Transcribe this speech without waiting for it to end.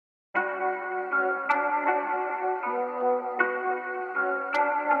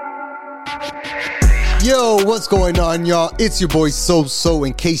Yo, what's going on, y'all? It's your boy So,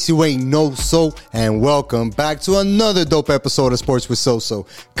 in case you ain't know so, and welcome back to another dope episode of Sports with So.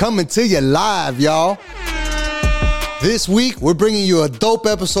 Coming to you live, y'all. This week, we're bringing you a dope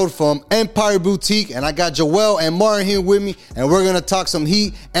episode from Empire Boutique, and I got Joel and Martin here with me, and we're going to talk some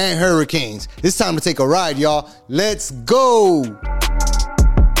Heat and Hurricanes. It's time to take a ride, y'all. Let's go!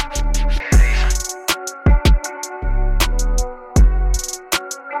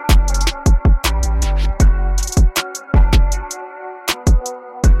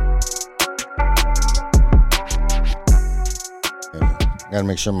 Gotta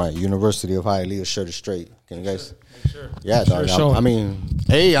make sure my University of Hialeah shirt is straight. Can you guys? Sure. Yeah, dog. I mean,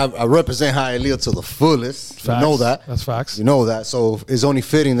 hey, I represent Hialeah to the fullest. Facts. You know that. That's facts. You know that. So it's only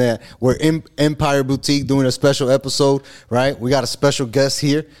fitting that we're in Empire Boutique doing a special episode, right? We got a special guest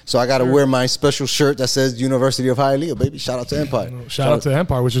here. So I got to wear my special shirt that says University of Hialeah, baby. Shout out to Empire. Shout out to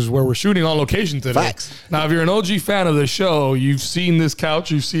Empire, which is where we're shooting on location today. Facts. Now, if you're an OG fan of the show, you've seen this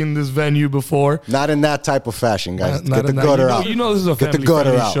couch, you've seen this venue before. Not in that type of fashion, guys. Not Get the gutter out. You know this is a Get the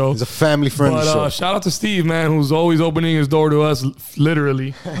gutter family-friendly out. show. It's a family-friendly show. Shout out to Steve, man, who's always opening his door to us,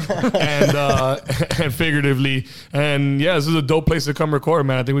 literally and figuratively. And yeah, this is a dope place to come record,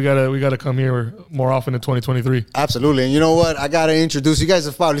 man. I think we gotta come here more often in 2023. Absolutely. And you know what? I gotta introduce you guys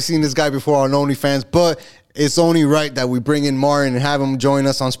have probably seen this guy before on OnlyFans, but it's only right that we bring in Martin and have him join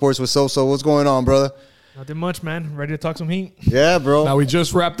us on Sports with So. What's going on, brother? Nothing much, man. Ready to talk some Heat? Yeah, bro. Now, we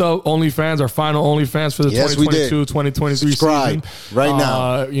just wrapped up OnlyFans, our final OnlyFans for the 2022-2023 Subscribe season. right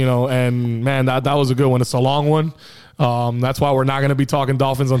now. And man, that was a good one. It's a long one. That's why we're not going to be talking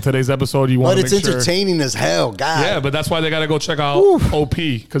Dolphins on today's episode. But it's entertaining as hell, God. Yeah, but that's why they got to go check out OP,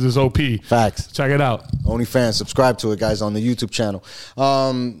 because it's OP. Facts. Check it out. OnlyFans. Subscribe to it, guys, on the YouTube channel.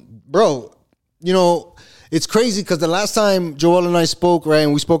 Bro, you know, it's crazy because the last time Joel and I spoke, right,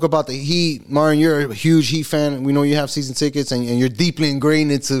 and we spoke about the Heat. Martin, you're a huge Heat fan. We know you have season tickets and you're deeply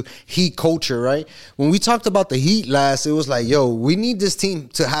ingrained into Heat culture, right? When we talked about the Heat last, it was like, yo, we need this team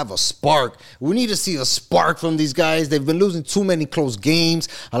to have a spark. We need to see a spark from these guys. They've been losing too many close games,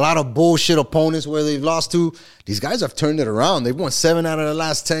 a lot of bullshit opponents where they've lost to. These guys have turned it around. They've won 7 out of the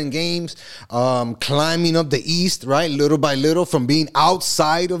last 10 games, climbing up the East, right, little by little, from being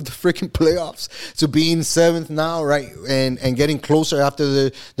outside of the freaking playoffs to being 7th now, right, and getting closer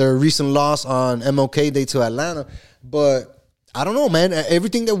after their recent loss on MLK Day to Atlanta. But I don't know, man.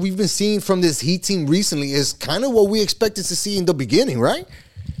 Everything that we've been seeing from this Heat team recently is kind of what we expected to see in the beginning, right?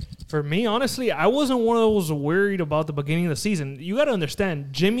 For me, honestly, I wasn't one of those worried about the beginning of the season. You got to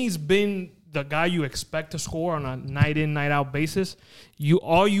understand, Jimmy's been the guy you expect to score on a night in, night out basis.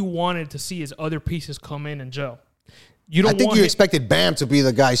 All you wanted to see is other pieces come in and gel. I think you expected Bam to be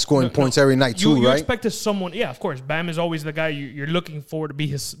the guy scoring points every night too, right? You expected someone, yeah, of course. Bam is always the guy you're looking for to be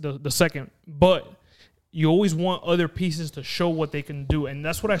the second. But you always want other pieces to show what they can do. And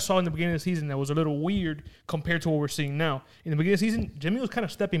that's what I saw in the beginning of the season that was a little weird compared to what we're seeing now. In the beginning of the season, Jimmy was kind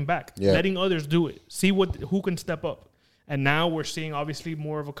of stepping back, letting others do it, see who can step up. And now we're seeing, obviously,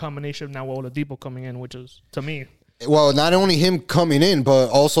 more of a combination of now Oladipo coming in, which is, to me... Well, not only him coming in, but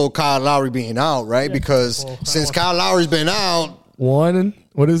also Kyle Lowry being out, right? Yeah. Because since Kyle Lowry's been out... 6-1?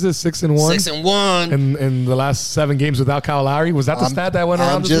 6-1. In the last 7 games without Kyle Lowry? Was that the stat that went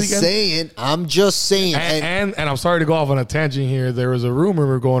around this weekend? I'm just saying. And I'm sorry to go off on a tangent here. There was a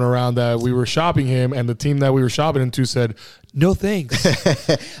rumor going around that we were shopping him, and the team that we were shopping into said, no thanks.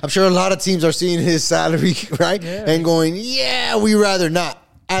 I'm sure a lot of teams are seeing his salary, right? Yeah. And going, yeah, we rather not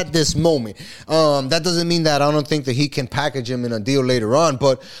at this moment. That doesn't mean that I don't think that he can package him in a deal later on.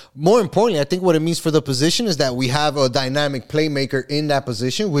 But more importantly, I think what it means for the position is that we have a dynamic playmaker in that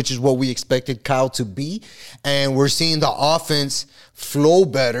position, which is what we expected Kyle to be. And we're seeing the offense flow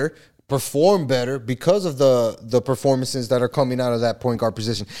better, perform better because of the performances that are coming out of that point guard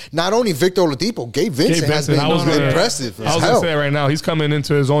position. Not only Victor Oladipo, Gabe Vincent has been impressive. I was going to say right now, he's coming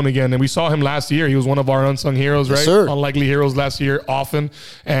into his own again. And we saw him last year. He was one of our unsung heroes, right? Sir. Unlikely heroes last year, often.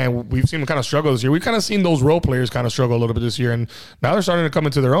 And we've seen him kind of struggle this year. We've kind of seen those role players kind of struggle a little bit this year. And now they're starting to come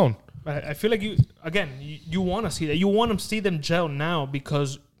into their own. I feel like you want to see that. You want to see them gel now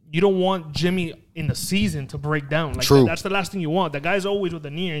because you don't want Jimmy in the season to break down. Like True. That's the last thing you want. The guy's always with a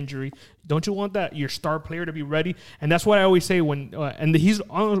knee injury. Don't you want your star player to be ready? And that's what I always say when and he's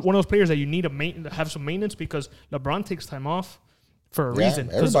one of those players that you need to have some maintenance because LeBron takes time off for a reason.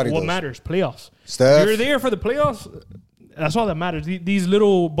 Because what matters? Playoffs. Steph. You're there for the playoffs. that's all that matters. These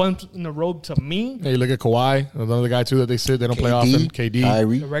little bumps in the road to me. Yeah, you look at Kawhi, another guy too that they don't play KD, often. KD.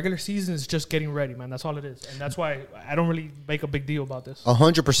 Kyrie. The regular season is just getting ready, man. That's all it is, and that's why I don't really make a big deal about this.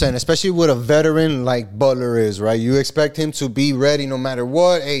 100%, especially with a veteran like Butler is, right? You expect him to be ready no matter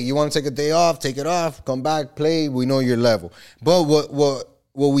what. Hey, you want to take a day off, take it off, come back, play. We know your level. But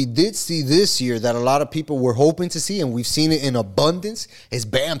what we did see this year that a lot of people were hoping to see, and we've seen it in abundance, is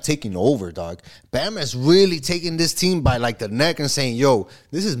Bam taking over, dog. Bam has really taken this team by like the neck and saying, yo,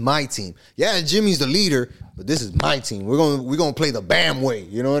 this is my team. Yeah, Jimmy's the leader, but this is my team. We're gonna play the Bam way.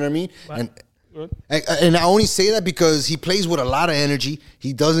 You know what I mean? And I only say that because he plays with a lot of energy.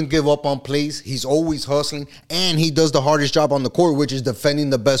 He doesn't give up on plays. He's always hustling, and he does the hardest job on the court, which is defending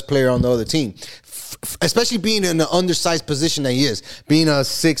the best player on the other team. Especially being in the undersized position that he is, being a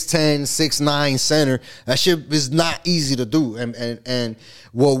 6'10", 6'9" center, that shit is not easy to do. And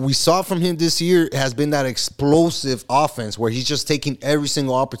what we saw from him this year has been that explosive offense where he's just taking every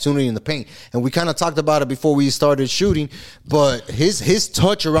single opportunity in the paint. And we kind of talked about it before we started shooting, but his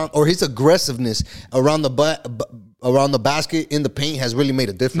touch around, or his aggressiveness around the basket in the paint has really made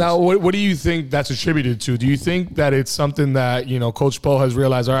a difference. Now, what do you think that's attributed to? Do you think that it's something that, Coach Poe has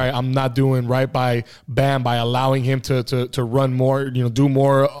realized, all right, I'm not doing right by Bam by allowing him to run more, do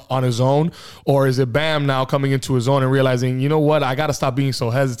more on his own? Or is it Bam now coming into his own and realizing, you know what, I got to stop being so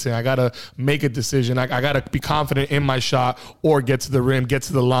hesitant. I got to make a decision. I got to be confident in my shot or get to the rim, get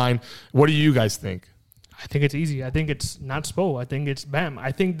to the line. What do you guys think? I think it's easy. I think it's not Spo. I think it's Bam.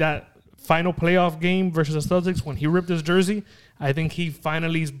 I think that final playoff game versus the Celtics, when he ripped his jersey, I think he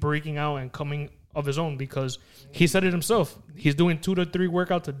finally is breaking out and coming of his own, because he said it himself. He's doing 2 to 3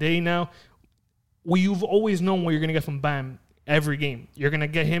 workouts a day now. You've always known what you're going to get from Bam every game. You're going to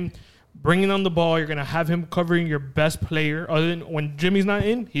get him bringing on the ball. You're going to have him covering your best player. Other than when Jimmy's not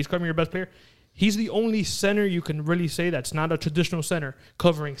in, he's covering your best player. He's the only center you can really say that's not a traditional center,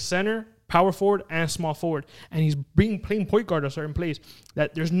 covering center, power forward, and small forward. And he's playing point guard at certain plays.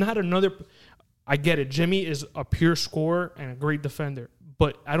 That there's not another. I get it. Jimmy is a pure scorer and a great defender,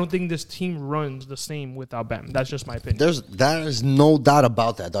 but I don't think this team runs the same without Bam. That's just my opinion. There's no doubt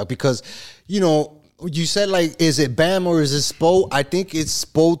about that, dog. Because, you said, like, is it Bam or is it Spo? I think it's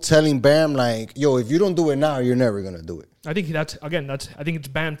Spo telling Bam, like, yo, if you don't do it now, you're never going to do it. I think I think it's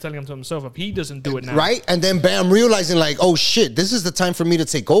Bam telling him to himself if he doesn't do it now. Right? And then Bam realizing, like, oh, shit, this is the time for me to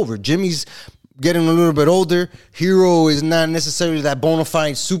take over. Jimmy's getting a little bit older. Hero is not necessarily that bona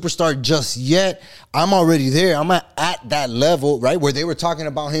fide superstar just yet. I'm already there. I'm at that level, right? Where they were talking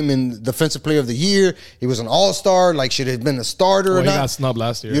about him in Defensive Player of the Year. He was an all-star. Like, should have been a starter or not. He got snubbed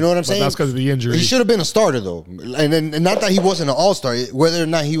last year. You know what I'm saying? That's because of the injury. He should have been a starter, though. And not that he wasn't an all-star, whether or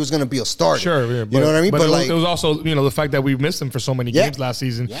not he was going to be a starter. Sure. Yeah, you know what I mean? But it was also, the fact that we missed him for so many games last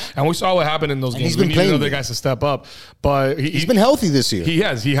season. Yeah. And we saw what happened in those games. We needed other guys to step up. But he's been healthy this year. He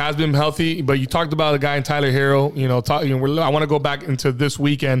has been healthy. But you talked about a guy in Tyler Hero. I want to go back into this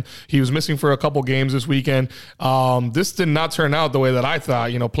weekend. He was missing for a couple games this weekend. This did not turn out the way that I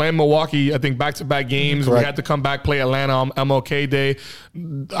thought. Playing Milwaukee, I think back-to-back games. Correct. We had to come back, play Atlanta on MLK Day.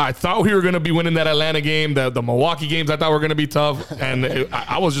 I thought we were going to be winning that Atlanta game. The Milwaukee games I thought were going to be tough. And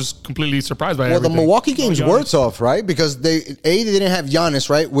I was just completely surprised by everything. Well, the Milwaukee games were tough, right? Because they didn't have Giannis,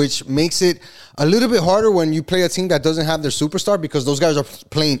 right? Which makes it a little bit harder when you play a team that doesn't have their superstar, because those guys are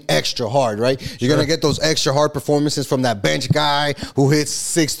playing extra hard, right? You're going to get those extra hard performances from that bench guy who hits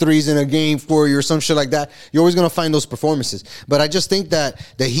 6 threes in a game for you or some shit like that. You're always going to find those performances. But I just think that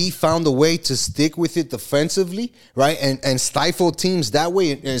he found a way to stick with it defensively, right? And stifle teams that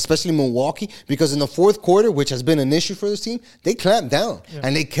way, especially Milwaukee, because in the fourth quarter, which has been an issue for this team, they clamped down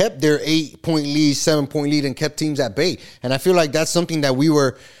and they kept their 8-point lead, 7-point lead, and kept teams at bay. And I feel like that's something that we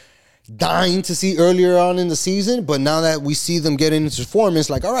were dying to see earlier on in the season, but now that we see them getting into form, it's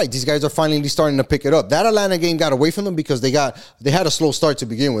like, all right, these guys are finally starting to pick it up. That Atlanta game got away from them because they had a slow start to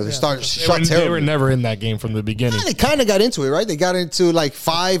begin with. They were never in that game from the beginning. Yeah, they kind of got into it, right? They got into like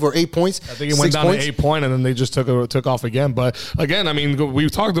 5 or 8 points. I think it went down to 8 points, and then they just took off again. But again, I mean, we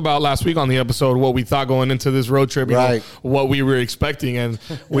talked about last week on the episode what we thought going into this road trip, right? What we were expecting, and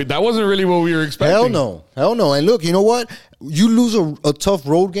that wasn't really what we were expecting. Hell no. And look, you know what? You lose a tough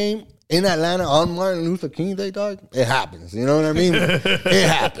road game in Atlanta on Martin Luther King Day, dog, it happens. You know what I mean? It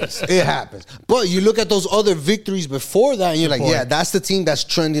happens. But you look at those other victories before that, and you're like, yeah, that's the team that's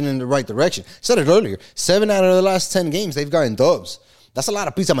trending in the right direction. I said it earlier. 7 out of the last 10 games, they've gotten dubs. That's a lot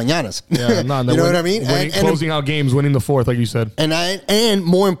of pizza mañanas. Yeah, you know what I mean? Closing out games, winning the fourth, like you said. And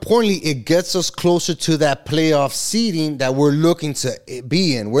more importantly, it gets us closer to that playoff seeding that we're looking to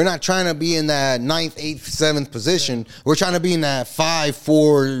be in. We're not trying to be in that 9th, 8th, 7th position. We're trying to be in that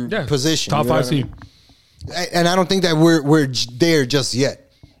 5-4 position. Top 5 seed. And I don't think that we're there just yet.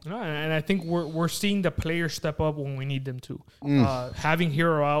 No, and I think we're seeing the players step up when we need them to. Having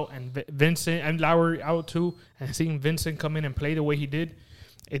Hero out and Vincent and Lowry out too, and seeing Vincent come in and play the way he did,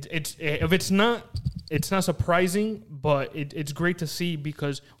 it's not surprising, but it's great to see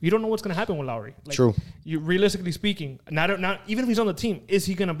because you don't know what's going to happen with Lowry. Like, True. You realistically speaking, not even if he's on the team, is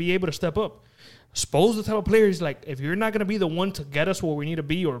he going to be able to step up? Spo's the type of player is like, if you're not going to be the one to get us where we need to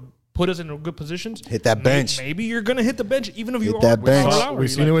be or put us in good positions, hit that bench. Maybe you're going to hit the bench, even if you're Hit that bench.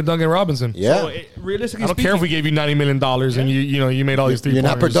 We've seen it with Duncan Robinson. Yeah. So realistically I don't care if we gave you $90 million and you made all these 3 You're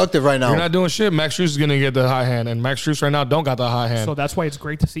not pointers. productive right now. You're not doing shit. Max Strus is going to get the high hand, and Max Strus right now don't got the high hand. So that's why it's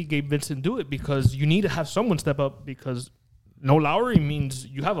great to see Gabe Vincent do it because you need to have someone step up because no Lowry means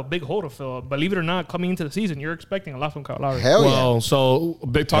you have a big hole to fill. Believe it or not, coming into the season, you're expecting a lot from Kyle Lowry. Hell Well, so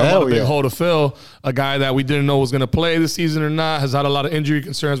talking about a big hole to fill, a guy that we didn't know was going to play this season or not, has had a lot of injury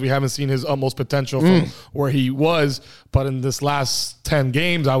concerns. We haven't seen his utmost potential from where he was. But in this last 10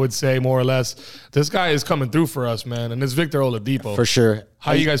 games, I would say more or less, this guy is coming through for us, man. And it's Victor Oladipo. For sure.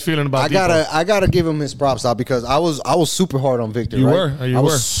 How you guys feeling about I gotta give him his props out because I was super hard on Victor. You right? were? You I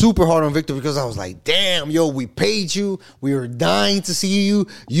was were. super hard on Victor because I was like, damn, yo, we paid you. We were dying to see you.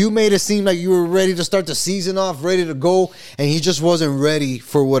 You made it seem like you were ready to start the season off, ready to go, and he just wasn't ready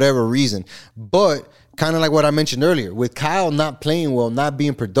for whatever reason. But kind of like what I mentioned earlier, with Kyle not playing well, not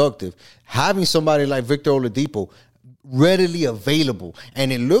being productive, having somebody like Victor Oladipo readily available,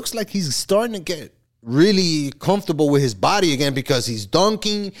 and it looks like he's starting to get really comfortable with his body again because he's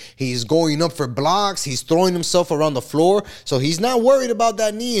dunking, he's going up for blocks, he's throwing himself around the floor. So he's not worried about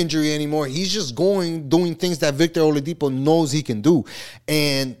that knee injury anymore. He's just doing things that Victor Oladipo knows he can do.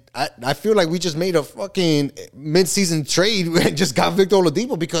 And I feel like we just made a fucking mid-season trade and just got Victor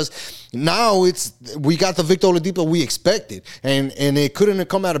Oladipo because now we got the Victor Oladipo we expected. And it couldn't have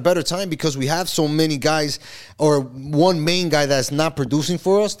come at a better time because we have so many guys or one main guy that's not producing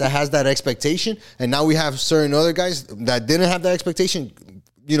for us that has that expectation. And now we have certain other guys that didn't have that expectation,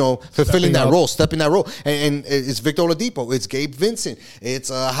 fulfilling that role, stepping that role. And it's Victor Oladipo. It's Gabe Vincent. It's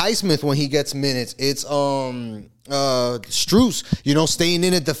Highsmith when he gets minutes. It's Strus, staying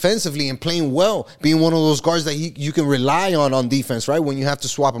in it defensively and playing well, being one of those guards that you can rely on defense, right? When you have to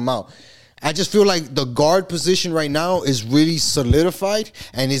swap him out. I just feel like the guard position right now is really solidified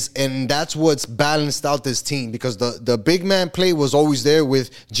and that's what's balanced out this team because the big man play was always there with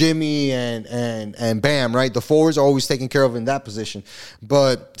Jimmy and Bam, right? The forwards are always taken care of in that position.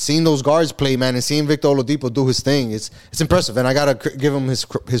 But seeing those guards play, man, and seeing Victor Oladipo do his thing, it's impressive. And I got to give him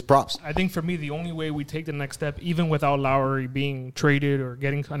his props. I think for me, the only way we take the next step, even without Lowry being traded or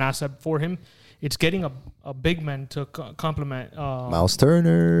getting an asset for him, it's getting a big man to complement Miles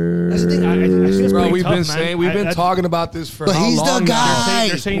Turner. That's the thing. I see it's Bro, pretty we've tough, been man. saying we've been talking about this for But how he's long the guy.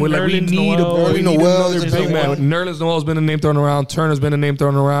 They're saying we Nerlens need Noel. Noel another is big the man. one. Nerlens Noel's been a name thrown around. Turner's been a name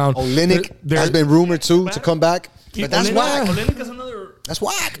thrown around. Olynyk has been rumored to come back. But that's whack. Olynyk is another. That's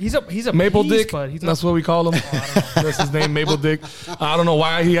whack. He's a Maple beast, Dick. but he's That's what we call him. That's his name, Maple Dick. I don't know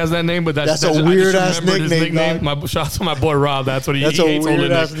why he has that name, but that's a I just weird-ass remembered his nickname, My shout out to my boy Rob. That's what he That's he a hates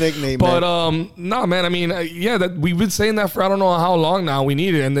weird-ass Olynyk. nickname, But man. no, man. I mean, that we've been saying that for I don't know how long now. We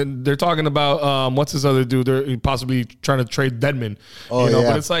need it, and then they're talking about what's this other dude? They're possibly trying to trade Dedmon. Yeah.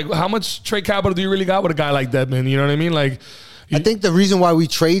 But it's like, how much trade capital do you really got with a guy like Dedmon? You know what I mean? Like. I think the reason why we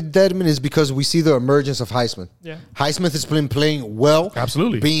trade Dedmon is because we see the emergence of Highsmith. Yeah. Highsmith has been playing well.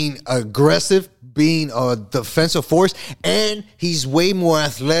 Absolutely. Being aggressive, being a defensive force, and he's way more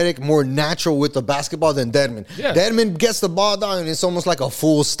athletic, more natural with the basketball than Dedmon. Yeah. Dedmon gets the ball down, and it's almost like a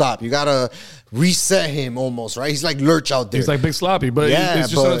full stop. You got to reset him almost, right? He's like Lurch out there. He's like Big Sloppy, but Yeah, it's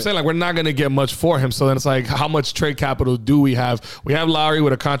just what I'm but- saying. Like, we're not going to get much for him. So then it's like, how much trade capital do we have? We have Lowry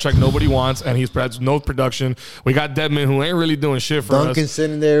with a contract nobody wants, and he's perhaps no production. We got Dedmon, who ain't really doing shit for Duncan us.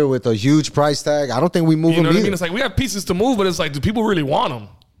 sitting there with a huge price tag. I don't think we move You know him what I either. mean? It's like, we have pieces to move, but it's like, do people really want him?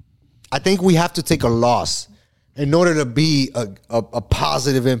 I think we have to take a loss in order to be a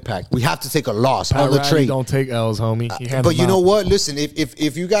positive impact. We have to take a loss on the Riley trade. don't take L's, homie. He hands But them you know out. what? Listen,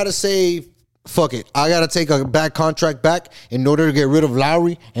 if you got to say, fuck it, I got to take a bad contract back in order to get rid of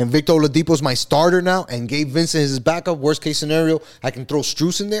Lowry, and Victor Oladipo's my starter now, and Gabe Vincent is his backup, worst case scenario, I can throw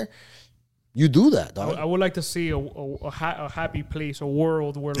Strus in there. You do that, dog. I would like to see a happy place, a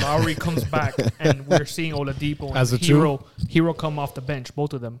world where Lowry comes back and we're seeing Oladipo and As a Hero come off the bench,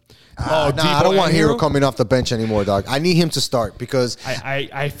 both of them. Nah, I Depot don't want and Hero Hero? coming off the bench anymore, dog. I need him to start because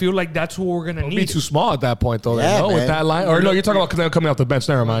I feel like that's what we're gonna It'd be need. too small at that point, though. Yeah, No, with man. that line. Or no, you're talking about coming off the bench.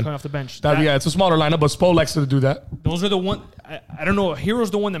 Never mind. Coming off the bench. Yeah, it's a smaller lineup, but Spo likes to do that. Those are the one. I don't know.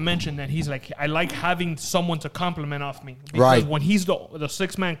 Hero's the one that mentioned that he's like, I like having someone to compliment off me. Because Right. when he's the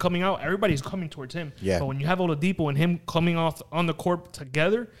sixth man coming out, everybody's coming towards him. Yeah. But when you have Oladipo and him coming off on the court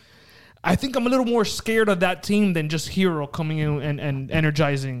together, I think I'm a little more scared of that team than just Hero coming in and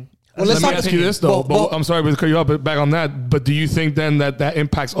energizing. Well, Let let's me talk- ask you this though. Well, I'm sorry to cut you off, but back on that. But do you think then that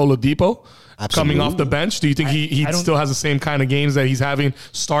impacts Oladipo coming off the bench? Do you think he I don't- still has the same kind of games that he's having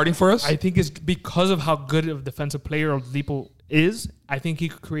starting for us? I think it's because of how good of a defensive player Oladipo is. I think he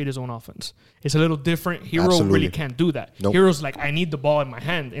could create his own offense. It's a little different. Hero Absolutely. really can't do that. Nope. Hero's like, I need the ball in my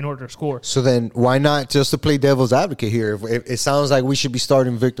hand in order to score. So then why not just to play devil's advocate here? If it sounds like we should be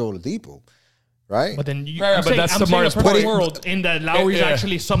starting Victor Oladipo, right? But then you, Right, I'm but saying, that's I'm the saying a smartest perfect point. world in that Lowry's Yeah.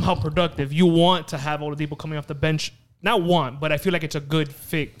 actually somehow productive. You want to have Oladipo coming off the bench. Not want, but I feel like it's a good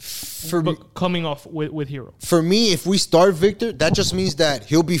fit For but me- coming off with Hero. For me, if we start Victor, that just means that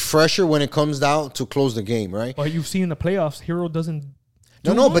he'll be fresher when it comes down to close the game, right? But you've seen in the playoffs, Hero doesn't.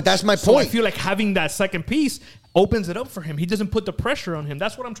 No, do no, much. but that's my So I point. feel like having that second piece opens it up for him. He doesn't put the pressure on him.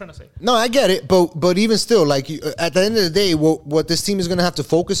 That's what I'm trying to say. No, I get it, but even still, like at the end of the day, what this team is going to have to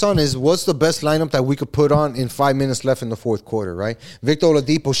focus on is what's the best lineup that we could put on in 5 minutes left in the fourth quarter, right? Victor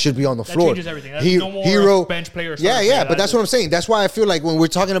Oladipo should be on the floor. changes everything. That's no more bench player, Yeah, starter yeah, player. but that's what I'm saying. That's why I feel like when we're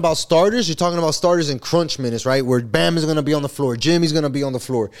talking about starters, you're talking about starters in crunch minutes, right? Where Bam is going to be on the floor, Jimmy's going to be on the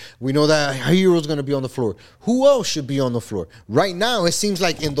floor. We know that Hero's going to be on the floor. Who else should be on the floor? Right now, it seems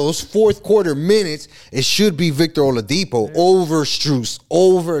like in those fourth quarter minutes, it should be Victor Oladipo over Strus,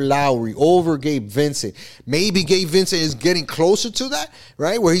 over Lowry, over Gabe Vincent. Maybe Gabe Vincent is getting closer to that,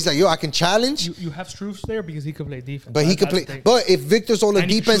 right? Where he's like, yo, I can challenge. You have Strus there because he could play defense. But he could That's play. the thing. But if Victor's all the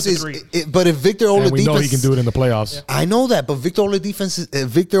And he can defense shoot is, the three. but if Victor all and the we know defense, he can do it in the playoffs. I know that, but Victor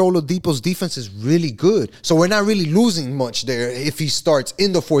Oladipo's defense is really good. So we're not really losing much there if he starts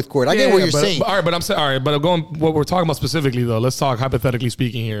in the fourth quarter. I get what you're saying. But, all right, but I'm saying, all right, but going what we're talking about specifically though. Let's talk hypothetically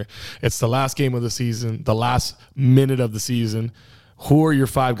speaking here. It's the last game of the season, the last minute of the season. Who are your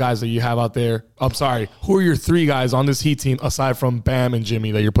 5 guys that you have out there? I'm sorry. Who are your 3 guys on this Heat team aside from Bam and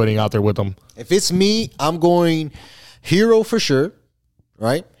Jimmy that you're putting out there with them? If it's me, I'm going Hero for sure,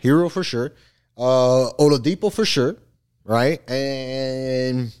 right? Hero for sure. Oladipo for sure, right?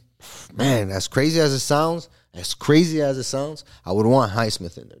 And man, as crazy as it sounds, I would want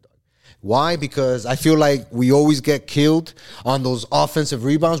Highsmith in there, dog. Why? Because I feel like we always get killed on those offensive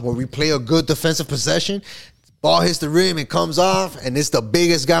rebounds where we play a good defensive possession. Ball hits the rim, it comes off, and it's the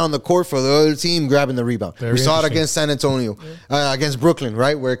biggest guy on the court for the other team grabbing the rebound. Very we saw it interesting. against San Antonio, against Brooklyn,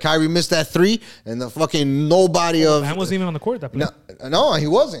 right? Where Kyrie missed that 3, and the fucking nobody of... Bam wasn't even on the court that play. No, he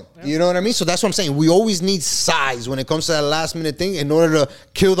wasn't. You know what I mean? So that's what I'm saying. We always need size when it comes to that last minute thing in order to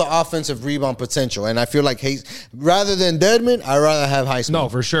kill the offensive rebound potential. And I feel like rather than Deadman, I'd rather have Highsmith. No,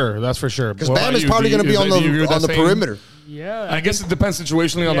 for sure. That's for sure. Because Bam is probably going to be on the perimeter. Yeah, I guess it depends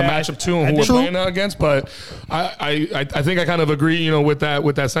situationally on the Yeah, matchup too I and who think- we're playing against. But I think I kind of agree, with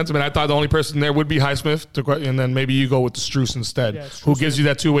that sentiment. I thought the only person there would be Highsmith, and then maybe you go with the Strus instead, Yeah, Strus who gives you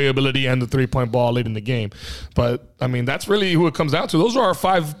that 2-way ability and the 3-point ball late in the game. But I mean, that's really who it comes down to. Those are our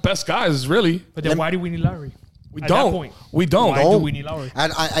 5 best guys, really. But then why do we need Lowry? We At don't. that point, We don't. Why do we need Lowry?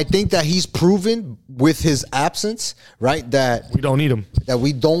 And I think that he's proven with his absence, right, that We don't need him.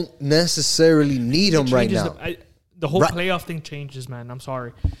 we don't necessarily need him right Changes now. The whole Right. playoff thing changes, man. I'm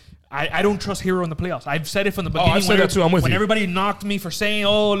sorry. I don't trust Hero in the playoffs. I've said it from the beginning. I've said that too. I'm with when you. everybody knocked me for saying,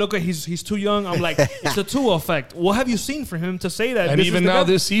 "Oh, look, he's too young," I'm like, it's the Tua effect. What have you seen from him to say that? And this even is the now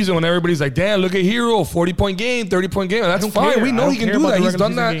guy? this season, when everybody's like, "Damn, look at Hero, 40-point game, 30-point game." That's don't fine. care. We I know don't he can care do about that. the He's regular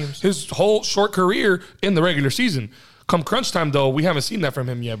done that season games. his whole short career in the regular season. Come crunch time, though, we haven't seen that from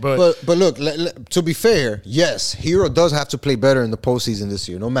him yet. But But look, to be fair, yes, Hero does have to play better in the postseason this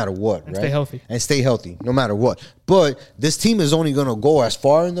year, no matter what, right? stay healthy. And stay healthy, no matter what. But this team is only going to go as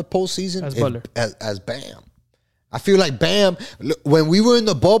far in the postseason As Butler. as Bam. I feel like Bam, look, when we were in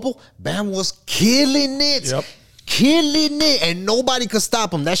the bubble, Bam was killing it. Yep. Killing it, and nobody could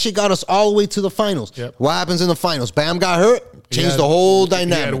stop him. That shit got us all the way to the finals. Yep. What happens in the finals? Bam got hurt, he changed had- the whole He had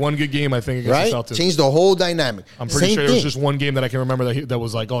dynamic. one good game, I think, against Right? the Celtics. Changed the whole dynamic. I'm pretty Same sure it thing. was just one game that I can remember that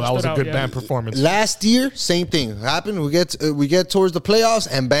was like, oh, that was a out, good yeah. Bam performance. Last year, same thing happened. We get towards the playoffs,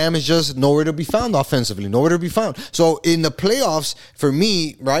 and Bam is just nowhere to be found offensively, nowhere to be found. So in the playoffs, for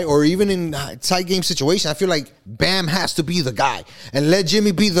me, right, or even in tight game situation, I feel like Bam has to be the guy, and let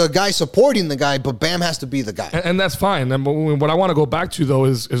Jimmy be the guy supporting the guy, but Bam has to be the guy. And that's fine. And what I want to go back to, though,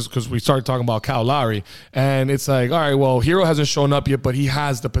 is because we started talking about Kyle Lowry. And it's like, all right, well, Hero has hasn't shown up yet, but he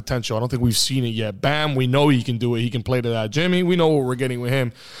has the potential. I don't think we've seen it yet. Bam, we know he can do it. He can play to that. Jimmy, we know what we're getting with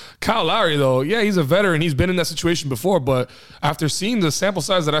him. Kyle Lowry, though, yeah, he's a veteran. He's been in that situation before, but after seeing the sample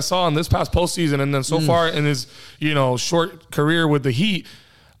size that I saw in this past postseason and then so far in his, short career with the Heat,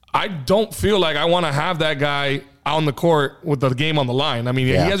 I don't feel like I want to have that guy on the court with the game on the line. I mean,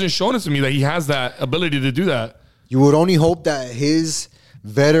 he hasn't shown it to me that he has that ability to do that. You would only hope that his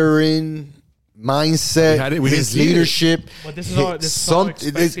veteran mindset, his leadership. But this is all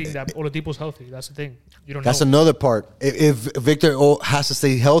expecting that Oladipo's healthy. That's the thing. You don't know. That's another part. If Victor has to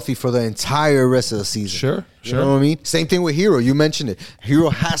stay healthy for the entire rest of the season. Sure. You know what I mean? Same thing with Hero. You mentioned it. Hero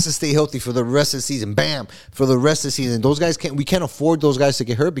has to stay healthy for the rest of the season. Bam. For the rest of the season. Those guys we can't afford those guys to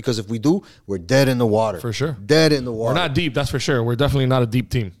get hurt, because if we do, we're dead in the water. For sure. Dead in the water. We're not deep, that's for sure. We're definitely not a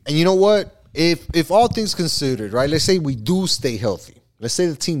deep team. And you know what? If all things considered, right, let's say we do stay healthy. Let's say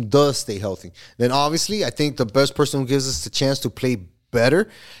the team does stay healthy. Then obviously, I think the best person who gives us the chance to play better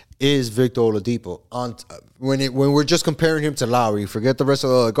is Victor Oladipo. When we're just comparing him to Lowry, forget the rest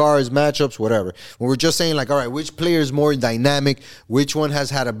of the guards, matchups, whatever. When we're just saying, like, all right, which player is more dynamic, which one has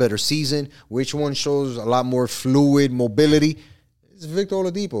had a better season, which one shows a lot more fluid mobility, it's Victor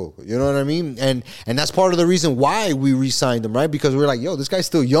Oladipo. You know what I mean? And that's part of the reason why we re-signed him, right? Because we're like, yo, this guy's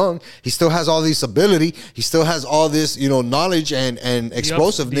still young. He still has all this ability. He still has all this, knowledge and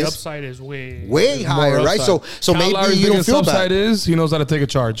explosiveness. The upside is way higher, right? So Kyle maybe Lowry's you don't biggest feel upside bad. is he knows how to take a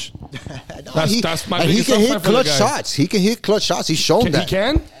charge. That's my biggest he can upside hit for the clutch guy. shots. He can hit clutch shots. He's shown that. He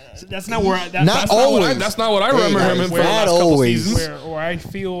can? That's not where. That's always. That's not what I remember him in for the last couple always. seasons. Where I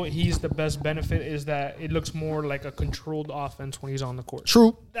feel he's the best benefit is that it looks more like a controlled offense when he's on the court.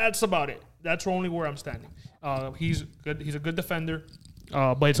 True. That's about it. That's only where I'm standing. He's good. He's a good defender,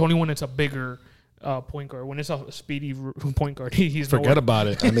 but it's only when it's a bigger point guard. When it's a speedy point guard, he's Forget nowhere. about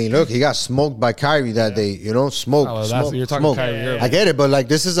it. I mean, look, he got smoked by Kyrie that day. Smoke. You're talking Kyrie Irving. I get it, but like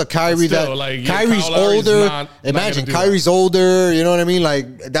this is a Kyrie Still, Kyrie's Kyle Lowry's older. not Imagine gonna do Kyrie's older. You know what I mean?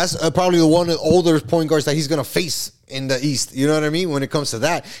 Like that's probably the one of the older point guards that he's gonna face in the East. You know what I mean? When it comes to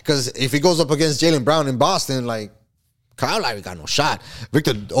that, because if he goes up against Jaylen Brown in Boston, like, Kyle Lowry got no shot.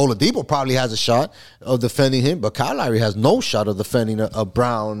 Victor Oladipo probably has a shot of defending him, but Kyle Lowry has no shot of defending a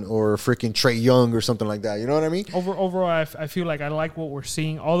Brown or a freaking Trae Young or something like that. You know what I mean? Overall, I feel like I like what we're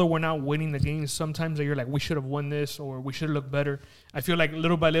seeing. Although we're not winning the games, sometimes you're like, we should have won this or we should look better. I feel like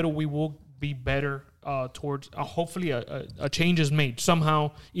little by little we will be better towards hopefully a change is made.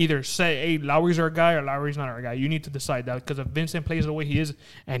 Somehow either say, hey, Lowry's our guy or Lowry's not our guy. You need to decide that, because if Vincent plays the way he is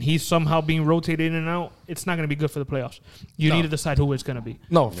and he's somehow being rotated in and out, it's not going to be good for the playoffs. You need to decide who it's going to be.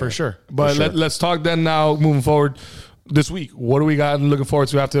 No, for sure. But let's talk then now, moving forward. This week, what do we got looking forward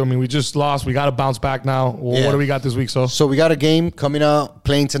to after? I mean, we just lost. We got to bounce back now. What do we got this week, So we got a game coming out,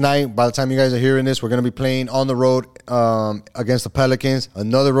 playing tonight. By the time you guys are hearing this, we're going to be playing on the road against the Pelicans.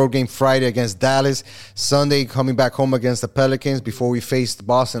 Another road game Friday against Dallas. Sunday, coming back home against the Pelicans before we face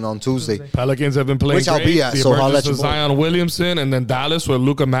Boston on Tuesday. Pelicans have been playing Which I'll great. be at, The so I'll emergence let you of Zion Williamson, and then Dallas with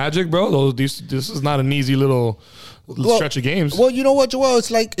Luka Magic, bro. This is not an easy little stretch of games. Well, you know what, Joel?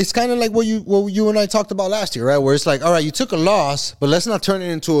 It's kind of like what you and I talked about last year, right? Where it's like, all right, you took a loss, but let's not turn it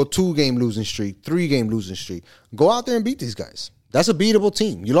into a 2-game losing streak, 3-game losing streak. Go out there and beat these guys. That's a beatable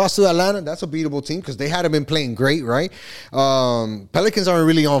team. You lost to Atlanta. That's a beatable team because they hadn't been playing great, right? Pelicans aren't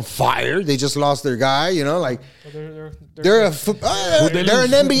really on fire. They just lost their guy, they're an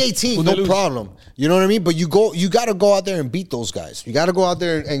NBA team, no problem. You know what I mean? But you got to go out there and beat those guys. You got to go out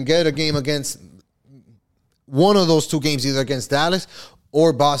there and get a game against one of those 2 games, either against Dallas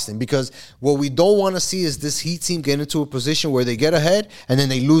or Boston, because what we don't want to see is this Heat team get into a position where they get ahead and then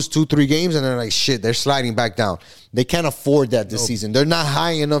they lose 2-3 games and they're like, shit, they're sliding back down. They can't afford that this season. They're not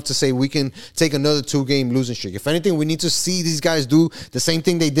high enough to say we can take another 2-game losing streak. If anything, we need to see these guys do the same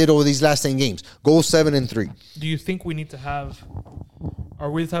thing they did over these last 10 games. Go 7-3. Do you think we need to have? Are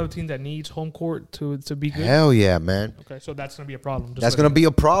we the type of team that needs home court to be good? Hell yeah, man. Okay, so that's going to be a problem. That's going to be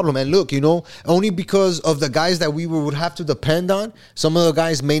a problem. And look, only because of the guys that we would have to depend on, some of the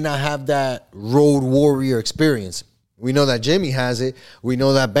guys may not have that road warrior experience. We know that Jimmy has it. We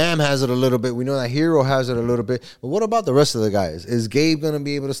know that Bam has it a little bit. We know that Hero has it a little bit. But what about the rest of the guys? Is Gabe going to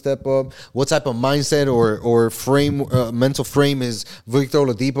be able to step up? What type of mindset or frame, mental frame is Victor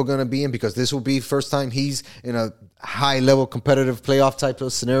Oladipo going to be in? Because this will be first time he's in a high-level competitive playoff type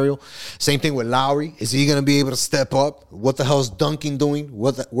of scenario. Same thing with Lowry. Is he going to be able to step up? What the hell's Duncan doing?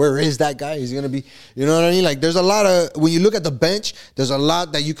 Where is that guy? Is he going to be, you know what I mean? Like, there's a lot of, when you look at the bench, there's a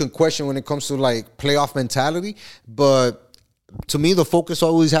lot that you can question when it comes to, like, playoff mentality. But to me, the focus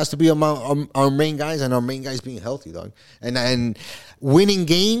always has to be on our main guys and our main guys being healthy, dog. And winning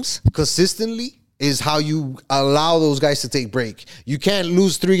games consistently is how you allow those guys to take break. You can't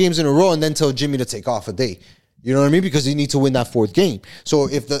lose 3 games in a row and then tell Jimmy to take off a day. You know what I mean? Because you need to win that 4th game. So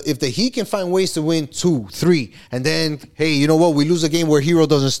if the Heat can find ways to win 2, 3, and then, hey, you know what? We lose a game where Hero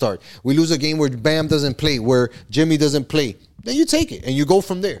doesn't start. We lose a game where Bam doesn't play, where Jimmy doesn't play. Then you take it and you go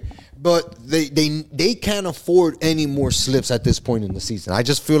from there. But they can't afford any more slips at this point in the season. I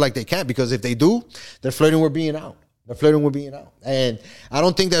just feel like they can't, because if they do, they're flirting with being out. They're flirting with being out. And I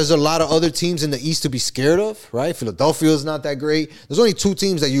don't think there's a lot of other teams in the East to be scared of, right? Philadelphia is not that great. There's only 2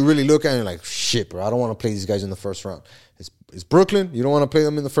 teams that you really look at and you're like, shit, bro, I don't want to play these guys in the first round. It's Brooklyn. You don't want to play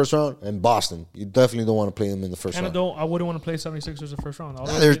them in the first round. And Boston. You definitely don't want to play them in the first round. I wouldn't want to play 76ers the first round.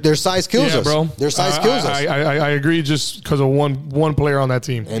 Their size kills us. Bro. Their size kills us. I agree, just because of one player on that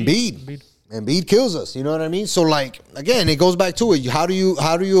team. Embiid kills us. You know what I mean? So, like, again, it goes back to it. How do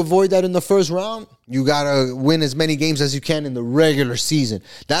you avoid that in the first round? You got to win as many games as you can in the regular season.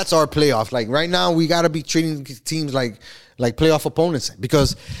 That's our playoff. Like, right now, we got to be treating teams like playoff opponents,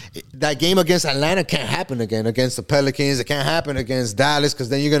 because that game against Atlanta can't happen again against the Pelicans. It can't happen against Dallas, because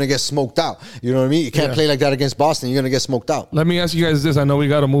then you're going to get smoked out. You know what I mean? You can't play like that against Boston. You're going to get smoked out. Let me ask you guys this. I know we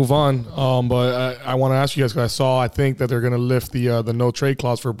got to move on, but I want to ask you guys, because I think that they're going to lift the no trade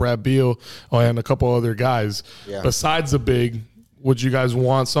clause for Brad Beal and a couple other guys. Yeah. Besides the big, would you guys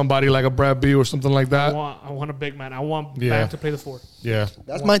want somebody like a Brad Beal or something like that? I want a big man. I want Bam to play the 4. Yeah.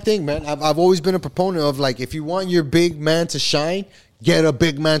 That's my thing, man. I've always been a proponent of, like, if you want your big man to shine, get a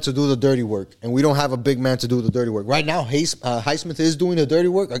big man to do the dirty work. And we don't have a big man to do the dirty work. Right now, Highsmith is doing the dirty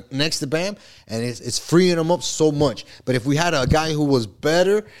work next to Bam, and it's freeing him up so much. But if we had a guy who was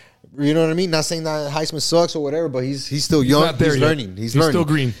better, you know what I mean? Not saying that Highsmith sucks or whatever, but he's still young. He's learning. He's learning. Still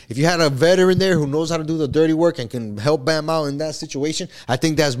green. If you had a veteran there who knows how to do the dirty work and can help Bam out in that situation, I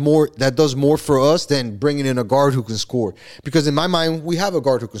think that does more for us than bringing in a guard who can score. Because in my mind, we have a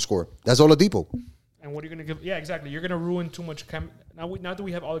guard who can score. That's Oladipo. And what are you going to give? Yeah, exactly. You're going to ruin too much not that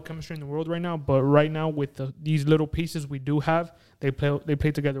we have all the chemistry in the world right now, but right now with these little pieces we do have, they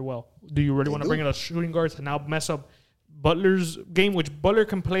play together well. Do you really want to bring in a shooting guard to now mess up Butler's game, which Butler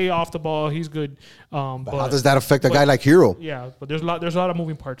can play off the ball? He's good. But how does that affect a guy like Hero? Yeah, but there's a lot of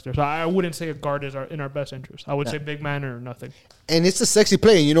moving parts there. So I wouldn't say a guard is in our best interest. I would say big man or nothing. And it's a sexy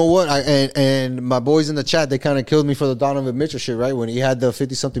play. And you know what? And my boys in the chat, they kind of killed me for the Donovan Mitchell shit, right? When he had the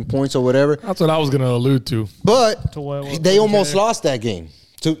 50-something points or whatever. That's what I was going to allude to. But they almost lost that game.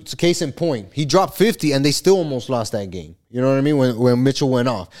 To case in point, he dropped 50 and they still almost lost that game. You know what I mean? When Mitchell went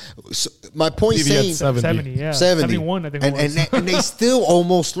off. So my point saying 70, yeah. 71, I think it was. And they still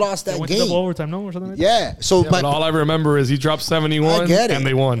almost lost that went game. To double overtime, no? Or something like that? Yeah. So but all I remember is he dropped 71 I get it. And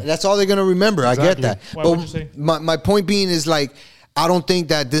they won. That's all they're going to remember. Exactly. I get that. Why would you say? My point being is, like, I don't think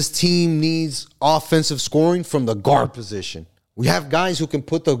that this team needs offensive scoring from the guard position. We have guys who can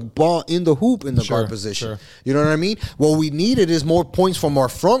put the ball in the hoop in the guard position. Sure. You know what I mean? What we needed is more points from our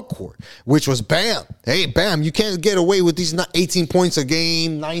front court, which was Bam. Hey, Bam, you can't get away with these 18 points a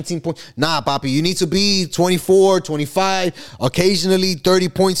game, 19 points. Nah, Papi, you need to be 24, 25, occasionally 30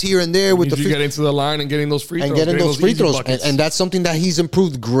 points here and there. You get into the line and getting those free throws. And getting those free throws. And that's something that he's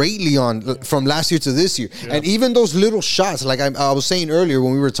improved greatly on from last year to this year. Yeah. And even those little shots, like I was saying earlier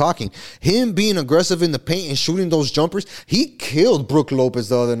when we were talking, him being aggressive in the paint and shooting those jumpers, he killed Brook Lopez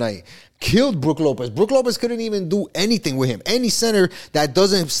the other night. Killed Brook Lopez. Brook Lopez couldn't even do anything with him. Any center that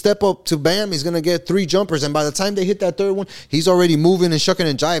doesn't step up to Bam is going to get 3 jumpers. And by the time they hit that third one, he's already moving and shucking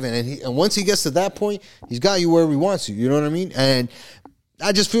and jiving. And once he gets to that point, he's got you where he wants you. You know what I mean? And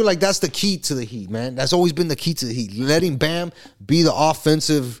I just feel like that's the key to the Heat, man. That's always been the key to the Heat. Letting Bam be the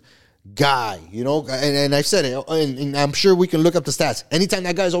offensive guy, you know, and I've said it, and I'm sure we can look up the stats. Anytime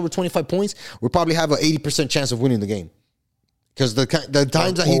that guy's over 25 points, we'll probably have an 80% chance of winning the game. Because the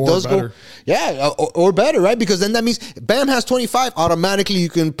times that he does better. Go, yeah, or better, right? Because then that means Bam has 25. Automatically, you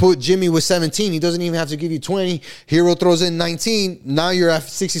can put Jimmy with 17. He doesn't even have to give you 20. Hero throws in 19. Now you're at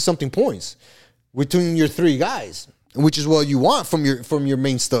 60-something points between your 3 guys, which is what you want from your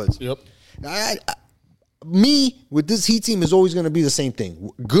main studs. Yep. Me with this Heat team is always going to be the same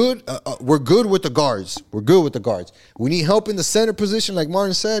thing. Good, we're good with the guards. We're good with the guards. We need help in the center position, like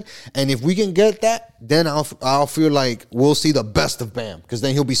Martin said. And if we can get that, then I'll feel like we'll see the best of Bam, because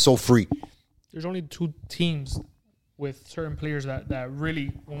then he'll be so free. There's only 2 teams with certain players that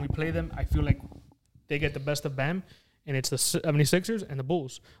really, when we play them, I feel like they get the best of Bam. And it's the 76ers and the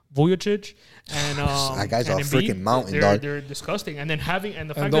Bulls. Vujovic and that guy's and a Embiid, freaking mountain, dog. They're disgusting. And then the fact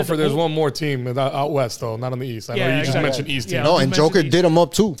and don't forget, there's one more team out west, though, not on the east. I know you just mentioned East team. No, and Joker did him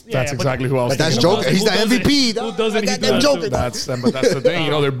up too. That's exactly who I was. But that's Joker. He's the MVP. Who doesn't? That Joker. But that's the thing.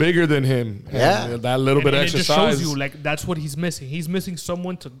 You know, they're bigger than him. Yeah, that little bit extra size. It just shows you, like, that's what he's missing. He's missing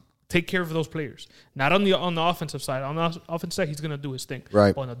someone to take care of those players. Not on the offensive side. On the offensive side, he's going to do his thing.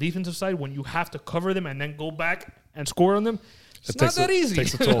 Right. But on the defensive side, when you have to cover them and then go back and score on them, it's It not that easy.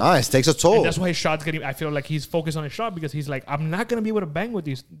 Takes a toll. Nice, takes a toll. And that's why his shot's getting. I feel like he's focused on his shot because he's like, I'm not gonna be able to bang with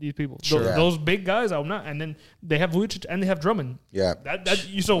these people. Sure. Those big guys, I'm not. And then they have Vucic and they have Drummond. Yeah.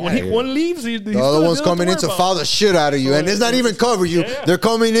 So when one leaves, the The other one's coming in to foul the shit out of you, and it's not even cover you. Yeah. They're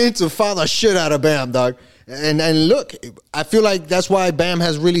coming in to foul the shit out of Bam, dog. And look, I feel like that's why Bam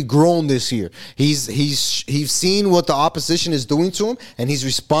has really grown this year. He's seen what the opposition is doing to him, and he's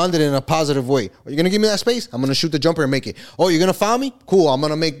responded in a positive way. Are you gonna give me that space? I'm gonna shoot the jumper and make it. Oh, you're gonna foul me? Cool. I'm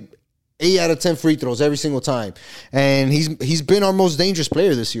gonna make 8 out of 10 free throws every single time. And he's been our most dangerous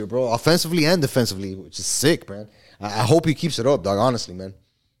player this year, bro, offensively and defensively, which is sick, man. I hope he keeps it up, dog. Honestly, man.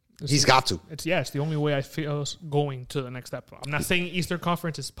 He's got to. It's the only way I feel us going to the next step. I'm not saying Eastern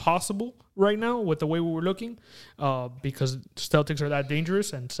Conference is possible right now with the way we were looking, because Celtics are that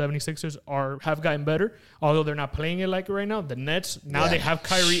dangerous and 76ers have gotten better, although they're not playing it like it right now. The Nets, now they have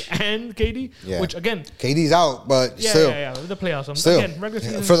Kyrie and KD, which again... KD's out, but still. The playoffs. Still. Again, regular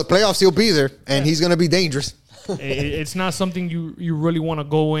season. For the playoffs, he'll be there, and he's going to be dangerous. It's not something you really want to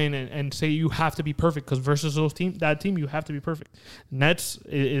go in and say you have to be perfect, because versus that team you have to be perfect. Nets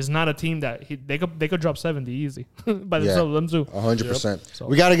is not a team that they could drop 70 easy by themselves. Them too. 100%. So.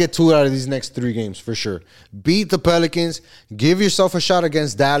 We got to get 2 out of these next 3 games for sure. Beat the Pelicans. Give yourself a shot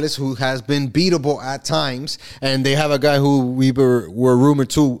against Dallas, who has been beatable at times, and they have a guy who we were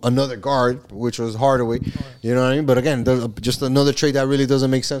rumored to, another guard, which was Hardaway. You know what I mean? But again, just another trade that really doesn't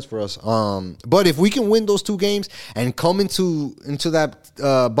make sense for us. But if we can win those 2 games and come into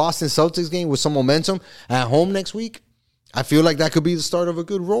that Boston Celtics game with some momentum at home next week, I feel like that could be the start of a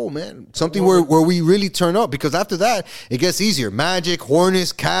good roll, man. Something where we really turn up, because after that, it gets easier. Magic,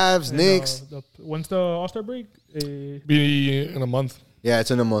 Hornets, Cavs, Knicks. When's the All-Star break? Be in a month. Yeah, it's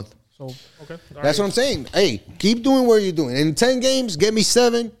in a month. So, okay. That's what I'm saying. Hey, keep doing what you're doing. In 10 games, get me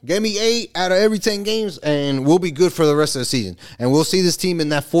 7, get me 8 out of every 10 games, and we'll be good for the rest of the season. And we'll see this team in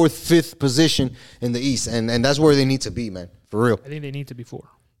that 4th, 5th position in the East. And that's where they need to be, man. For real. I think they need to be 4.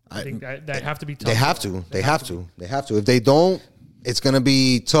 I think they have to be tough. They have to. They have to. If they don't, it's going to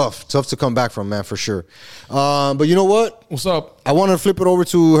be tough to come back from, man, for sure. But you know what? What's up? I want to flip it over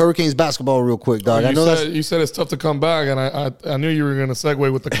to Hurricanes basketball real quick, dog. You said it's tough to come back, and I knew you were going to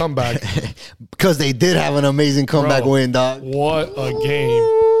segue with the comeback. Because they did have an amazing comeback win, dog. What a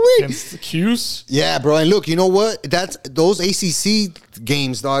game. Against the Cuse? Yeah, bro. And look, you know what? Those ACC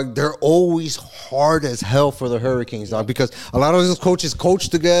games, dog, they're always hard as hell for the Hurricanes, dog, because a lot of those coaches coached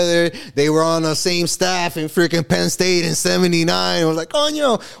together. They were on the same staff in freaking Penn State in 79. It was like,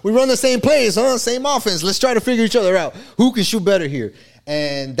 we run the same plays, same offense. Let's try to figure each other out. Who can shoot better here?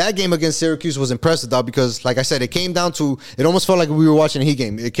 And that game against Syracuse was impressive, dog, because, like I said, it almost felt like we were watching a Heat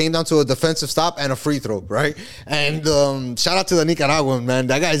game. It came down to a defensive stop and a free throw, right? And shout out to the Nicaraguan, man.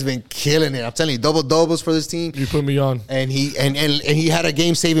 That guy's been killing it. I'm telling you, double-doubles for this team. You put me on. And he had a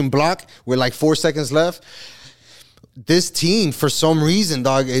game-saving block with like 4 seconds left. This team, for some reason,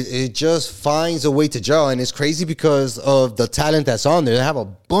 dog, it just finds a way to gel. And it's crazy because of the talent that's on there. They have a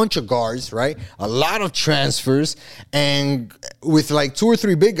bunch of guards, right? A lot of transfers. And with like 2 or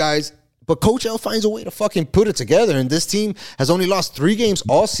 3 big guys, but Coach L finds a way to fucking put it together. And this team has only lost 3 games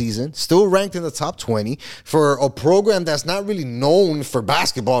all season, still ranked in the top 20 for a program that's not really known for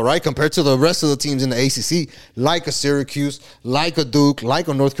basketball, right? Compared to the rest of the teams in the ACC, like a Syracuse, like a Duke, like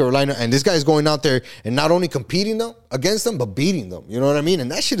a North Carolina. And this guy's going out there and not only competing against them, but beating them. You know what I mean? And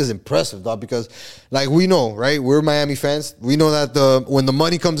that shit is impressive, dog, because like we know, right? We're Miami fans. We know that when the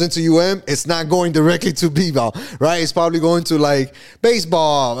money comes into UM, it's not going directly to b-ball, right? It's probably going to like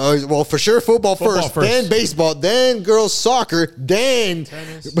baseball, for sure football first, then baseball, then girls soccer, then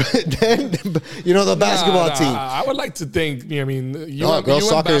the basketball team. I would like to think, girls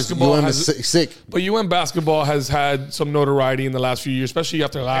soccer is sick. But UM basketball has had some notoriety in the last few years, especially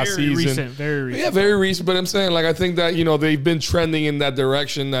after last season. Very recent. Yeah, very recent. But I'm saying, like, I think that, they've been trending in that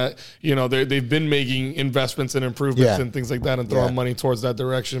direction, that, they've been making investments and improvements and things like that and throwing money towards that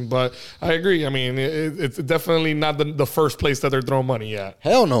direction. But I agree. I mean, it's definitely not the first place that they're throwing money at.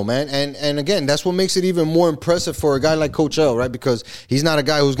 Hell no, man. And again, that's what makes it even more impressive for a guy like Coach L, right? Because he's not a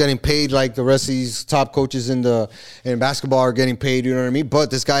guy who's getting paid like the rest of these top coaches in basketball are getting paid, you know what I mean?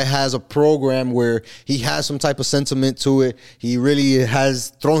 But this guy has a program where he has some type of sentiment to it. He really has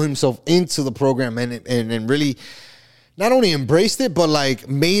thrown himself into the program and really not only embraced it, but like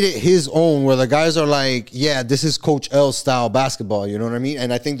made it his own, where the guys are like, yeah, this is Coach L style basketball. You know what I mean?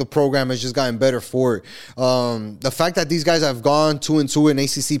 And I think the program has just gotten better for it. The fact that these guys have gone 2-2 in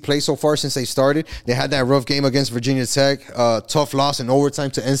ACC play so far since they started, they had that rough game against Virginia Tech, tough loss in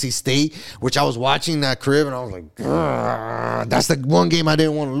overtime to NC State, which I was watching that crib and I was like, that's the one game I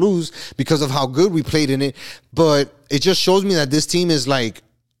didn't want to lose because of how good we played in it. But it just shows me that this team is like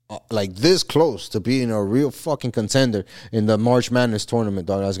this close to being a real fucking contender in the March Madness tournament,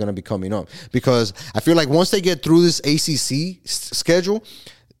 dog, that's going to be coming up. Because I feel like once they get through this ACC schedule,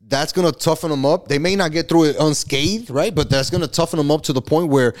 that's going to toughen them up. They may not get through it unscathed, right? But that's going to toughen them up to the point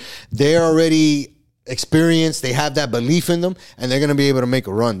where they're already experienced, they have that belief in them, and they're going to be able to make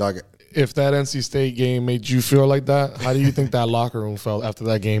a run, dog. If that NC State game made you feel like that, how do you think that locker room felt after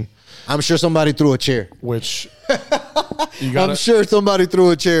that game? I'm sure somebody threw a chair. Which I'm sure somebody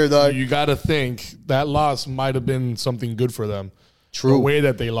threw a chair, dog. You got to think that loss might have been something good for them. True. The way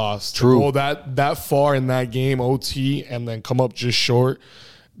that they lost. True. To go that far in that game, OT, and then come up just short.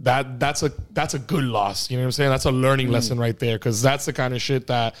 That's a good loss. You know what I'm saying? That's a learning lesson right there, because that's the kind of shit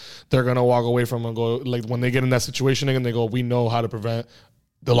that they're gonna walk away from and go, like, when they get in that situation again, they go, we know how to prevent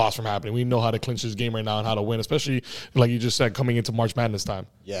the loss from happening. We know how to clinch this game right now and how to win, especially like you just said, coming into March Madness time.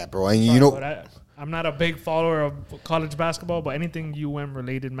 Yeah, bro. And you know, I'm not a big follower of college basketball, but anything UM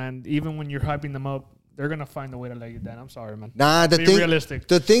related, man, even when you're hyping them up, they're gonna find a way to let you down. I'm sorry, man. Nah, Be realistic.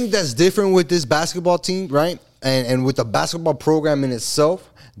 The thing that's different with this basketball team, right, and with the basketball program in itself,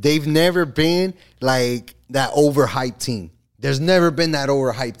 they've never been like that overhyped team. There's never been that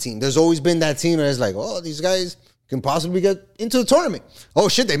overhyped team. There's always been that team that's like, oh, these guys can possibly get into the tournament. Oh,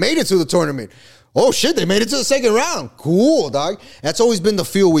 shit, they made it to the tournament. Oh, shit, they made it to the second round. Cool, dog. That's always been the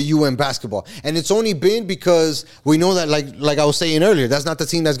feel with UM basketball. And it's only been because we know that, like I was saying earlier, that's not the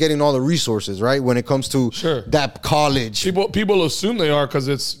team that's getting all the resources, right, when it comes to that college. People assume they are because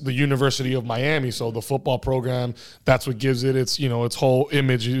it's the University of Miami, so the football program, that's what gives it its whole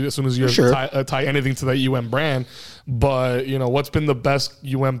image as soon as you tie anything to that UM brand. But, what's been the best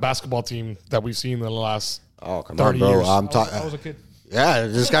UM basketball team that we've seen in the last 30 years? I was a kid. Yeah,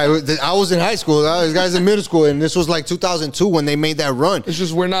 this guy, I was in high school. This guy's in middle school, and this was like 2002 when they made that run. It's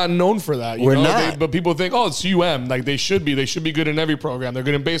just we're not known for that. We're not. But people think, oh, it's UM. Like, they should be. They should be good in every program. They're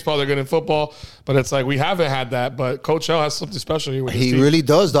good in baseball. They're good in football. But it's like we haven't had that. But Coach L has something special here with his team. He really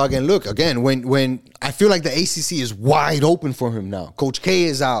does, dog. And look, again, when I feel like the ACC is wide open for him now. Coach K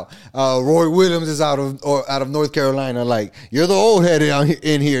is out. Roy Williams is out of North Carolina. Like, you're the old head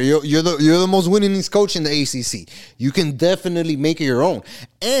in here. You're the most winningest coach in the ACC. You can definitely make it your own.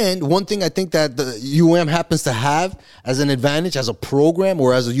 And one thing I think that the UM happens to have as an advantage as a program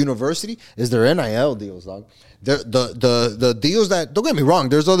or as a university is their NIL deals, dog. The deals that, don't get me wrong,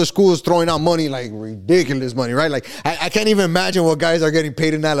 there's other schools throwing out money, like ridiculous money, right? Like, I can't even imagine what guys are getting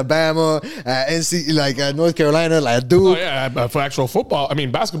paid in Alabama, NC, like North Carolina, like Duke. Oh, yeah, for actual football,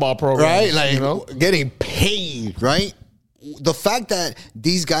 basketball programs. Right? Like, getting paid, right? The fact that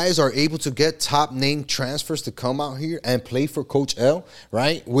these guys are able to get top name transfers to come out here and play for Coach L,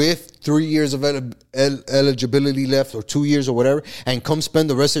 right, with 3 years of eligibility left or 2 years or whatever, and come spend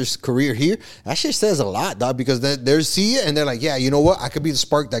the rest of his career here, that shit says a lot, dog, because they see it and they're like, yeah, you know what? I could be the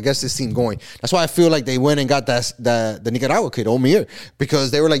spark that gets this team going. That's why I feel like they went and got the Nicaragua kid, Omier, because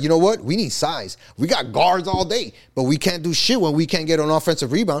they were like, you know what? We need size. We got guards all day, but we can't do shit when we can't get an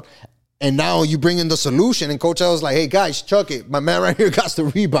offensive rebound. And now you bring in the solution, and Coach L was like, "Hey guys, chuck it. My man right here got the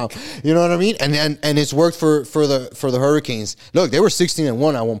rebound." You know what I mean? And it's worked for the Hurricanes. Look, they were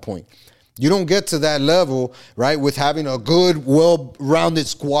 16-1 at one point. You don't get to that level, right, with having a good, well-rounded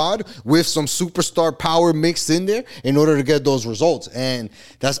squad with some superstar power mixed in there in order to get those results. And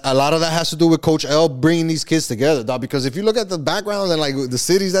that's a lot of that has to do with Coach L bringing these kids together, dog. Because if you look at the background and like the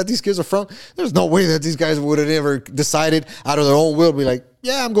cities that these kids are from, there's no way that these guys would have ever decided out of their own will to be like,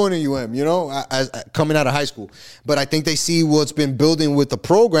 yeah, I'm going to UM, as coming out of high school. But I think they see what's been building with the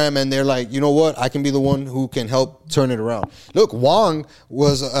program, and they're like, you know what? I can be the one who can help turn it around. Look,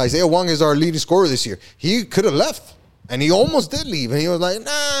 Isaiah Wong is our leading scorer this year. He could have left, and he almost did leave. And he was like,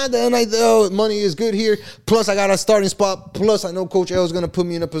 nah, the money is good here. Plus, I got a starting spot. Plus, I know Coach L is going to put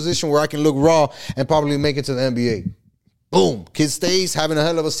me in a position where I can look raw and probably make it to the NBA. Boom. Kid stays, having a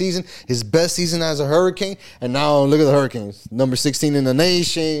hell of a season. His best season as a Hurricane. And now look at the Hurricanes. Number 16 in the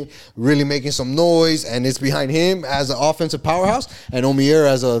nation, really making some noise. And it's behind him as an offensive powerhouse and Omier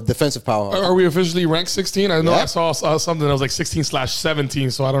as a defensive powerhouse. Are we officially ranked 16? I know I saw something that was like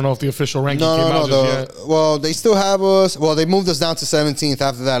 16/17, so I don't know if the official ranking came out just yet. Well, they still have us. Well, they moved us down to 17th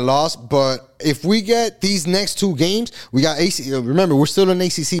after that loss, but if we get these next 2 games, we got AC. Remember, we're still in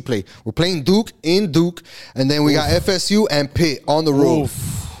ACC play. We're playing Duke in Duke, and then we got FSU and Pitt on the road.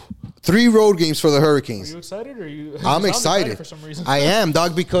 3 road games for the Hurricanes. Are you excited or you? I'm excited for some reason. I am,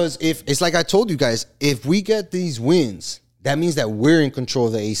 dog, because if it's like I told you guys, if we get these wins, that means that we're in control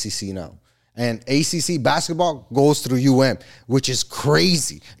of the ACC now. And ACC basketball goes through UM, which is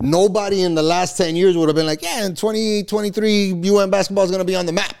crazy. Nobody in the last 10 years would have been like, yeah, in 2023, UM basketball is going to be on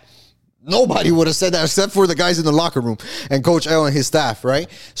the map. Nobody would have said that except for the guys in the locker room and Coach L and his staff, right?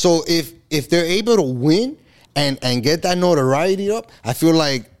 So if they're able to win and get that notoriety up, I feel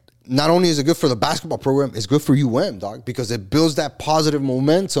like not only is it good for the basketball program, it's good for UM, dog, because it builds that positive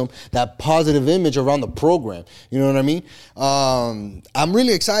momentum, that positive image around the program. You know what I mean? I'm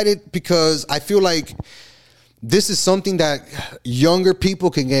really excited because I feel like this is something that younger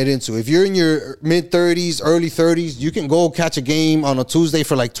people can get into. If you're in your mid-30s, early 30s, you can go catch a game on a Tuesday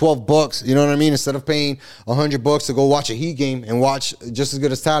for like $12. You know what I mean? Instead of paying $100 to go watch a Heat game and watch Just As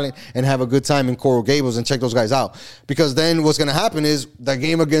Good As Talent and have a good time in Coral Gables and check those guys out. Because then what's going to happen is that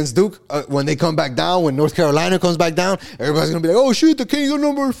game against Duke, when they come back down, when North Carolina comes back down, everybody's going to be like, oh, shit, the Kings are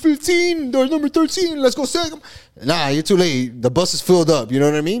number 15, they're number 13, let's go sack them. Nah, you're too late. The bus is filled up. You know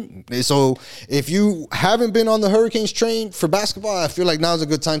what I mean? So if you haven't been on the Hurricanes train for basketball, I feel like now's a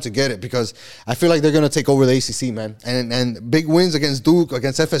good time to get it because I feel like they're going to take over the ACC, man. And big wins against Duke,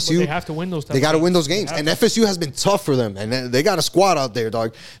 against FSU. But they have to win those. They got to win those games. And FSU has been tough for them. And they got a squad out there,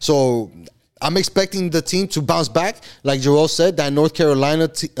 dog. So I'm expecting the team to bounce back. Like Joel said, that North Carolina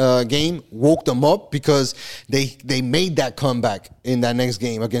game woke them up because they made that comeback in that next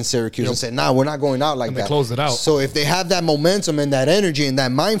game against Syracuse and said, nah, we're not going out like and that. They closed it out. So if they have that momentum and that energy and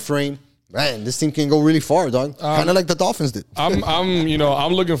that mind frame, man, this team can go really far, dog. Kind of like the Dolphins did.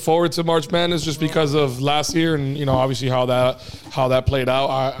 I'm looking forward to March Madness just because of last year and obviously how that played out.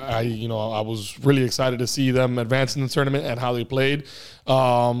 I was really excited to see them advance in the tournament and how they played.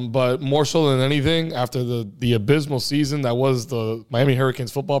 But more so than anything, after the abysmal season that was the Miami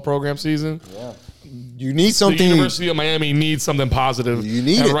Hurricanes football program season. Yeah. You need something. The University of Miami needs something positive. You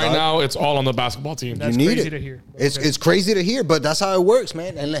need and it. Right now, it's all on the basketball team. That's you need crazy it. To hear. It's crazy to hear, but that's how it works,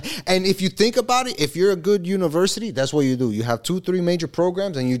 man. And if you think about it, if you're a good university, that's what you do. You have 2-3 major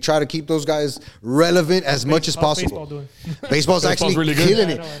programs, and you try to keep those guys relevant as much as possible. Baseball's actually really good. killing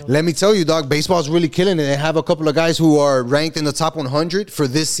it. I know. Let me tell you, dog, baseball's really killing it. They have a couple of guys who are ranked in the top 100 for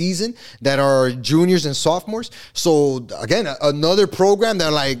this season that are juniors and sophomores. So again, another program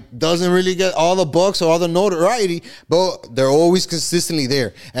that like doesn't really get all the bucks or all the notoriety, but they're always consistently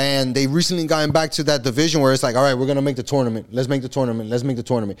there. And they recently gotten back to that division where it's like, all right, we're going to make the tournament. Let's make the tournament. Let's make the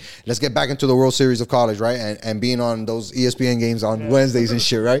tournament. Let's get back into the World Series of college, right? And being on those ESPN games on Wednesdays and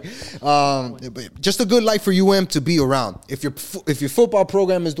shit, right? Just a good life for UM to be around. If your football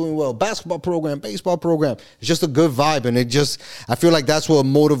program is doing well, basketball program, baseball program, it's just a good vibe. And I feel like that's what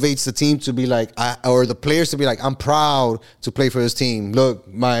motivates the team to be like, or the players to be like, I'm proud to play for this team. Look,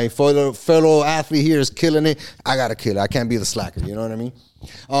 my fellow athlete here is killing it. I gotta kill it. I can't be the slacker. You know what I mean?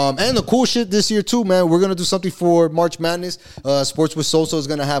 And the cool shit this year too, man. We're gonna do something for March Madness. Sports with Soso is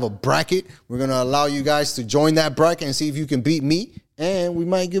gonna have a bracket. We're gonna allow you guys to join that bracket and see if you can beat me. And we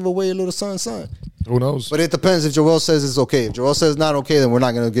might give away a little son. Who knows? But it depends if Joel says it's okay. If Joel says not okay, then we're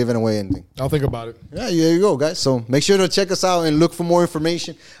not gonna give away anything. I'll think about it. Yeah, there you go, guys. So make sure to check us out and look for more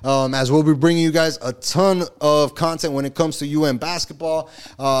information, as we'll be bringing you guys a ton of content when it comes to UM basketball,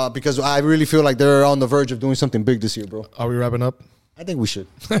 because I really feel like they're on the verge of doing something big this year, bro. Are we wrapping up? I think we should.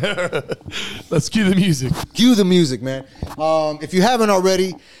 Let's cue the music. Cue the music, man. If you haven't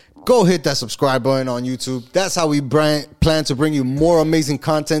already, go hit that subscribe button on YouTube. That's how we plan to bring you more amazing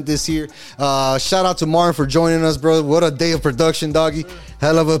content this year. Shout out to Martin for joining us, bro. What a day of production, doggy.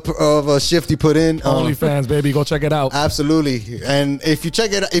 Hell of a shift he put in. OnlyFans, baby. Go check it out. Absolutely. And if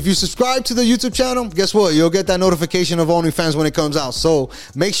you subscribe to the YouTube channel, guess what? You'll get that notification of OnlyFans when it comes out. So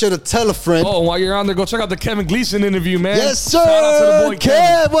make sure to tell a friend. Oh, and while you're on there, go check out the Kevin Gleason interview, man. Yes, sir. Shout out to the boy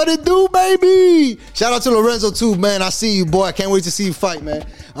Kevin. Kev, what it do, baby? Shout out to Lorenzo too, man. I see you, boy. I can't wait to see you fight, man.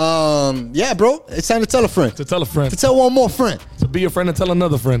 Yeah, bro. It's time to tell a friend. To tell a friend. To tell one more friend. To be a friend and tell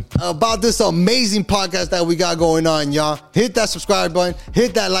another friend. About this amazing podcast that we got going on, y'all. Hit that subscribe button.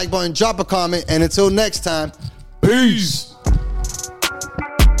 Hit that like button. Drop a comment. And until next time, peace.